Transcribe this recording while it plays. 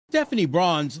Stephanie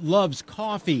Bronze loves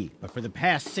coffee, but for the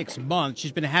past 6 months,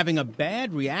 she's been having a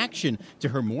bad reaction to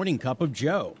her morning cup of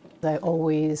joe. I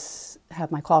always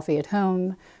have my coffee at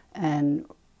home, and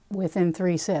within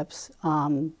 3 sips,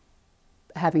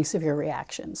 having severe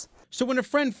reactions. So when a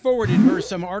friend forwarded her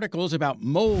some articles about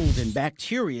mold and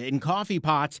bacteria in coffee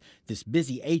pots, this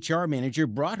busy HR manager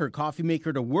brought her coffee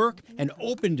maker to work and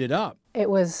opened it up. It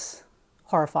was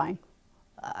horrifying.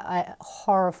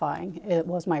 Horrifying. It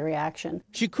was my reaction.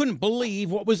 She couldn't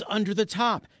believe what was under the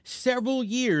top. Several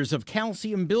years of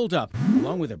calcium buildup,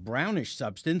 along with a brownish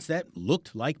substance that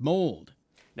looked like mold.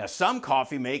 Now, some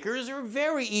coffee makers are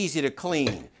very easy to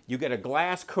clean. You get a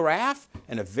glass carafe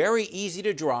and a very easy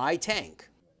to dry tank.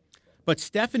 But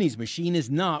Stephanie's machine is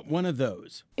not one of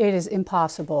those. It is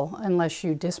impossible unless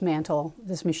you dismantle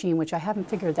this machine, which I haven't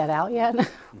figured that out yet.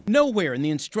 Nowhere in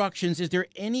the instructions is there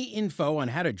any info on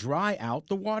how to dry out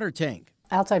the water tank.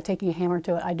 Outside of taking a hammer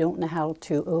to it, I don't know how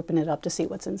to open it up to see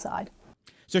what's inside.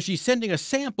 So she's sending a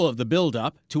sample of the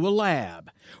buildup to a lab.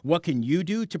 What can you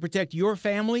do to protect your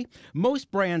family?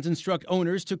 Most brands instruct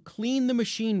owners to clean the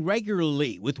machine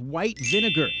regularly with white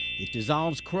vinegar. It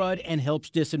dissolves crud and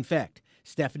helps disinfect.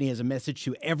 Stephanie has a message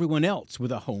to everyone else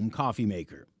with a home coffee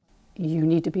maker. You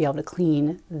need to be able to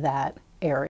clean that area.